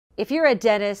If you're a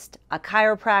dentist, a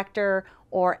chiropractor,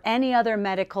 or any other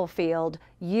medical field,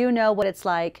 you know what it's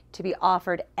like to be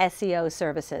offered SEO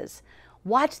services.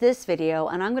 Watch this video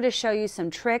and I'm going to show you some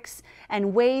tricks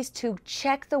and ways to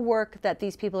check the work that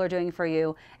these people are doing for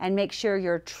you and make sure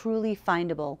you're truly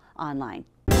findable online.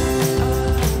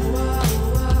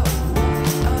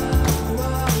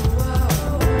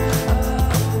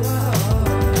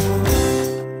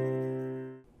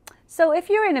 So if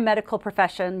you're in a medical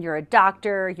profession, you're a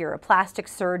doctor, you're a plastic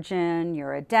surgeon,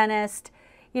 you're a dentist,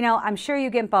 I'm sure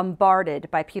you get bombarded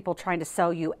by people trying to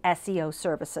sell you SEO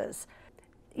services.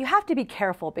 You have to be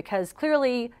careful because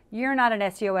clearly you're not an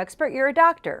SEO expert, you're a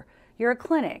doctor, you're a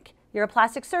clinic, you're a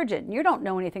plastic surgeon, you don't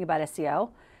know anything about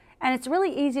SEO. And it's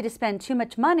really easy to spend too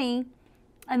much money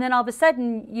and then all of a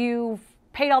sudden you've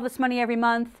paid all this money every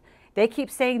month, they keep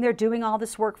saying they're doing all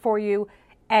this work for you,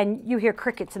 and you hear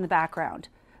crickets in the background.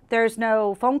 There's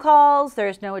no phone calls,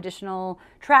 there's no additional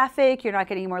traffic, you're not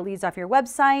getting more leads off your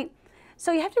website.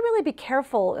 So you have to really be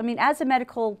careful. As a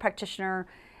medical practitioner,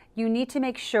 you need to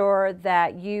make sure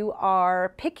that you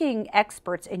are picking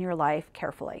experts in your life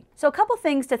carefully. So a couple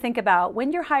things to think about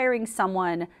when you're hiring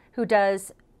someone who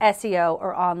does SEO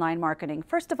or online marketing.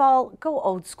 First of all, go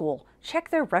old school. Check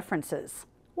their references.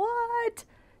 What?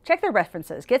 Check their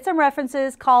references. Get some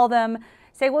references, call them,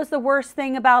 say what was the worst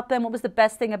thing about them, what was the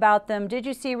best thing about them, did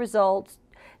you see results,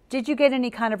 did you get any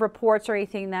kind of reports or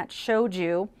anything that showed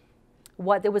you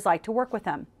what it was like to work with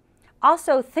them.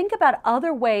 Also, think about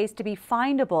other ways to be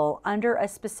findable under a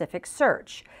specific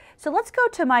search. So let's go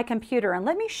to my computer and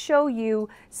let me show you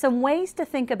some ways to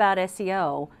think about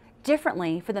SEO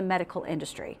differently for the medical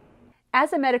industry.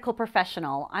 As a medical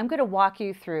professional, I'm going to walk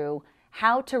you through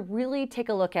how to really take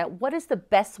a look at what is the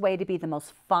best way to be the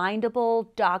most findable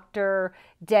doctor,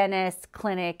 dentist,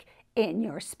 clinic in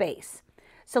your space.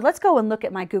 So let's go and look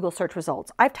at my Google search results.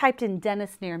 I've typed in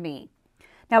dentist near me.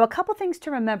 Now, a couple things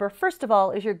to remember. First of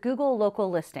all is your Google local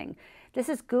listing. This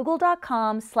is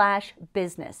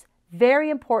google.com/business. Very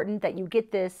important that you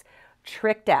get this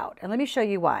tricked out. And let me show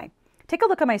you why. Take a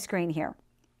look at my screen here.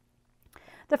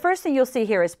 The first thing you'll see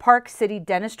here is Park City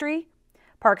Dentistry,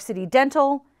 Park City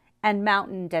Dental, and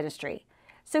Mountain Dentistry.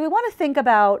 So we want to think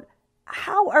about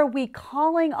how are we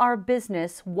calling our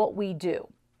business what we do.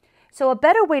 So a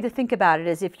better way to think about it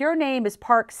is if your name is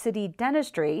Park City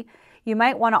Dentistry, you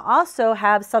might want to also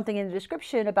have something in the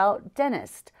description about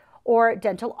dentist or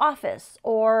dental office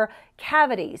or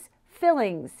cavities,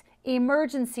 fillings,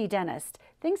 emergency dentist.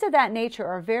 Things of that nature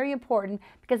are very important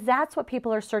because that's what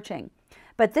people are searching.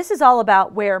 But this is all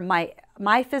about where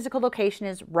my physical location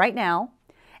is right now.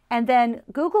 And then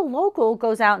Google Local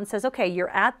goes out and says, okay, you're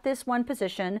at this one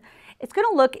position. It's going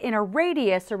to look in a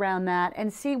radius around that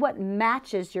and see what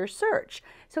matches your search.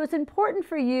 So it's important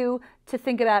for you to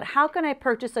think about how can I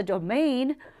purchase a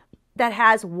domain that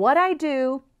has what I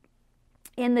do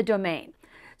in the domain.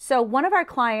 So one of our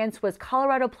clients was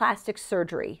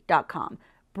coloradoplasticsurgery.com.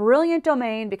 Brilliant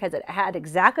domain because it had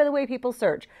exactly the way people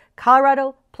search,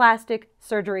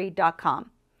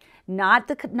 coloradoplasticsurgery.com. Not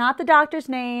the doctor's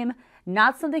name,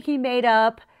 not something he made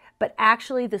up, but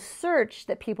actually the search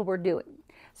that people were doing.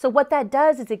 So what that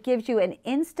does is it gives you an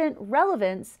instant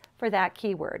relevance for that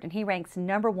keyword, and he ranks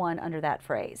 #1 under that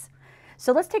phrase.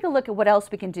 So let's take a look at what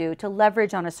else we can do to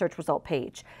leverage on a search result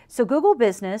page. So Google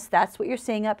Business, that's what you're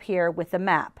seeing up here with the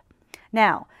map.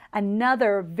 Now,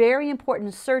 another very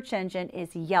important search engine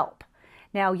is Yelp.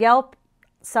 Now, Yelp,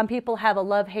 some people have a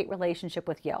love-hate relationship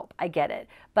with Yelp. I get it,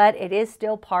 but it is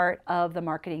still part of the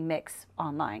marketing mix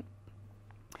online.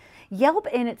 Yelp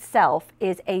in itself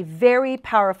is a very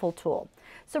powerful tool.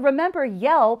 So remember,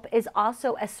 Yelp is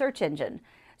also a search engine.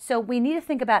 So we need to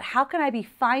think about how can I be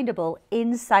findable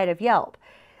inside of Yelp.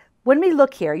 When we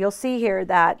look here, you'll see here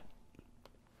that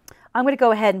I'm going to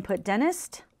go ahead and put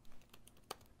dentist.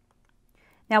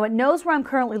 Now it knows where I'm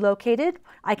currently located.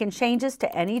 I can change this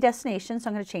to any destination, so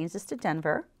I'm going to change this to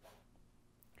Denver.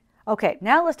 Okay,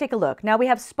 now let's take a look. Now we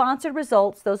have sponsored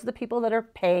results. Those are the people that are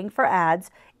paying for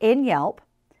ads in Yelp.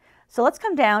 So let's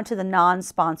come down to the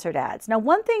non-sponsored ads. Now,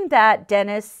 one thing that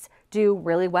dentists do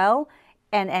really well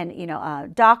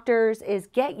and doctors is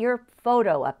get your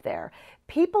photo up there.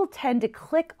 People tend to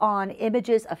click on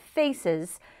images of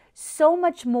faces so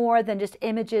much more than just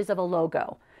images of a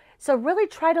logo. So really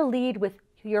try to lead with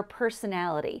your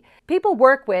personality. People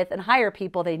work with and hire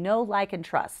people they know, like, and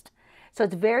trust. So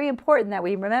it's very important that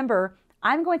we remember,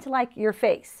 I'm going to like your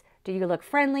face. Do you look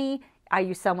friendly? Are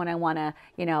you someone I want to,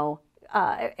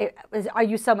 are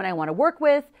you someone I want to work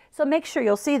with? So make sure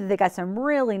you'll see that they got some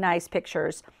really nice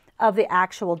pictures of the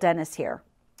actual dentist here.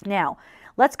 Now,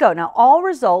 let's go. Now, all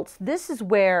results, this is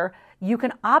where You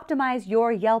can optimize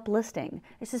your Yelp listing.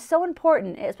 This is so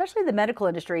important, especially in the medical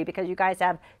industry, because you guys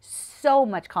have so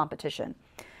much competition.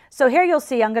 So here you'll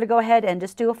see, I'm going to go ahead and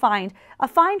just do a find. A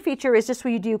find feature is just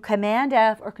where you do Command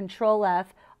F or Control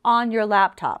F on your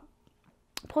laptop.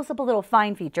 Pulls up a little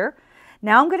find feature.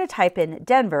 Now I'm going to type in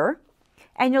Denver,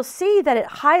 and you'll see that it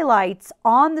highlights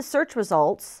on the search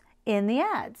results in the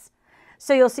ads.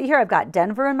 So you'll see here I've got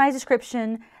Denver in my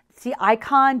description. See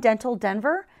icon Dental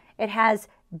Denver? It has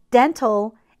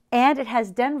dental and it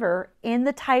has Denver in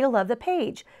the title of the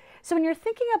page. So when you're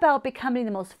thinking about becoming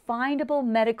the most findable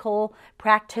medical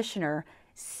practitioner,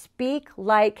 speak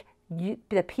like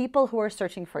the people who are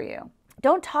searching for you.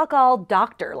 Don't talk all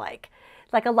doctor-like.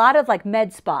 Like a lot of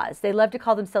med spas, they love to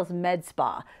call themselves med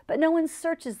spa, but no one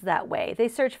searches that way. They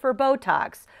search for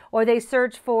Botox, or they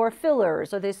search for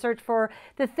fillers, or they search for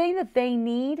the thing that they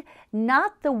need,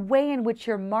 not the way in which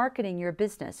you're marketing your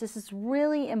business. This is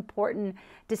really important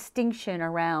distinction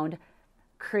around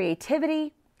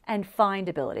creativity and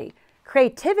findability.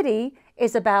 Creativity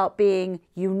is about being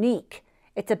unique.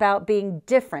 It's about being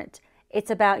different. It's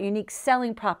about unique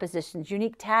selling propositions,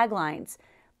 unique taglines.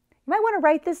 You might want to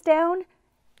write this down.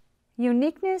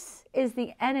 Uniqueness is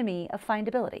the enemy of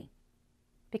findability,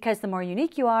 because the more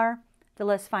unique you are, the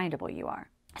less findable you are.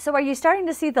 So are you starting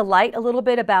to see the light a little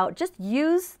bit about just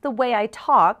use the way I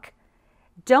talk?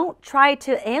 Don't try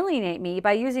to alienate me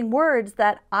by using words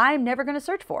that I'm never going to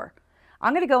search for.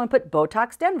 I'm going to go and put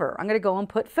Botox Denver. I'm going to go and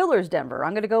put fillers Denver.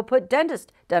 I'm going to go put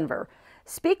dentist Denver.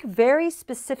 Speak very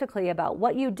specifically about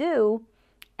what you do,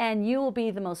 and you will be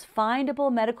the most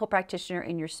findable medical practitioner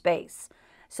in your space.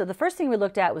 So the first thing we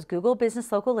looked at was Google Business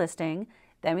Local Listing.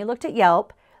 Then we looked at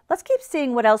Yelp. Let's keep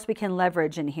seeing what else we can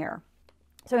leverage in here.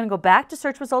 So I'm going to go back to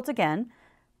search results again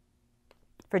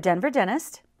for Denver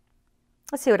Dentist.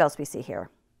 Let's see what else we see here.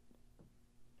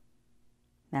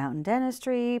 Mountain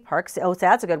Dentistry, Park City. Oh, so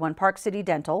that's a good one, Park City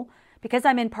Dental. Because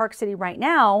I'm in Park City right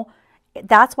now,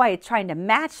 that's why it's trying to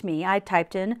match me. I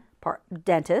typed in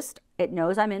dentist. It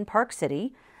knows I'm in Park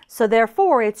City. So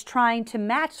therefore, it's trying to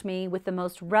match me with the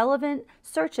most relevant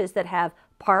searches that have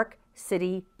Park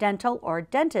City Dental or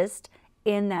dentist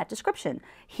in that description.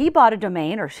 He bought a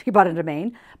domain, or she bought a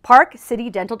domain,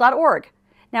 parkcitydental.org.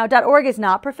 Now, .org is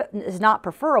not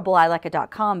preferable. I like a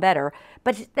 .com better,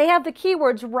 but they have the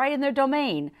keywords right in their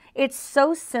domain. It's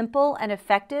so simple and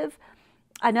effective.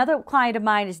 Another client of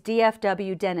mine is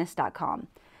dfwdentist.com.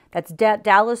 That's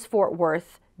Dallas Fort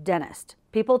Worth Dentist.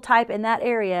 People type in that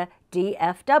area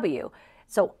DFW.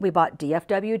 So we bought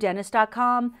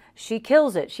dfwdentist.com. She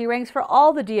kills it. She ranks for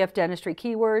all the DF dentistry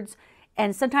keywords.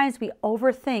 And sometimes we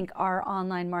overthink our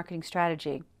online marketing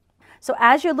strategy. So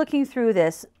as you're looking through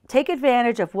this, take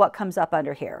advantage of what comes up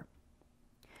under here.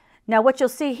 Now what you'll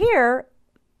see here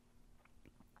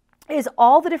is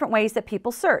all the different ways that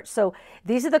people search. So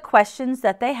these are the questions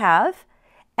that they have.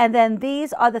 And then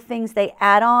these are the things they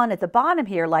add on at the bottom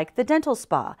here, like the dental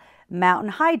spa,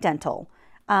 Mountain High Dental,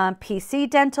 PC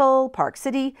Dental, Park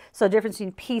City. So difference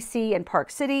between PC and Park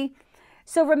City.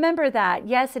 So remember that,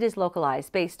 yes, it is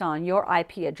localized based on your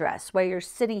IP address, where you're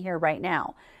sitting here right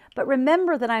now. But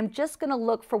remember that I'm just going to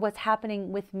look for what's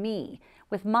happening with me,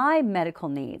 with my medical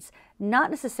needs, not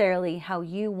necessarily how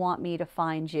you want me to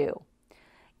find you.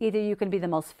 Either you can be the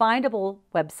most findable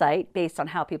website based on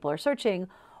how people are searching,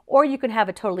 or you can have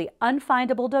a totally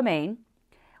unfindable domain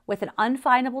with an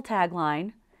unfindable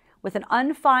tagline, with an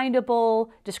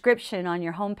unfindable description on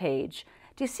your homepage.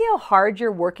 Do you see how hard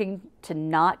you're working to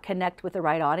not connect with the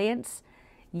right audience?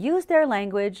 Use their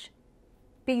language,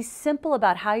 be simple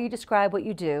about how you describe what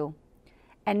you do,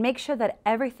 and make sure that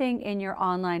everything in your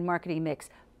online marketing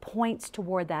mix points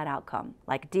toward that outcome,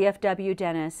 like DFW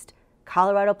Dentist,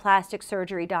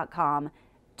 ColoradoPlasticSurgery.com.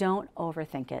 Don't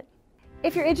overthink it.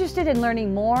 If you're interested in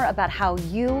learning more about how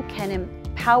you can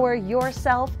empower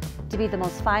yourself to be the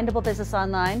most findable business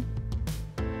online,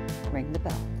 ring the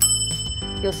bell.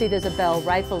 You'll see there's a bell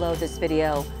right below this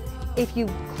video. If you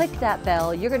click that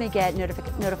bell, you're going to get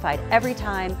notified every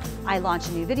time I launch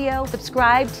a new video.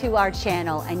 Subscribe to our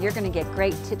channel and you're going to get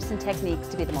great tips and techniques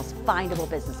to be the most findable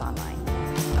business online.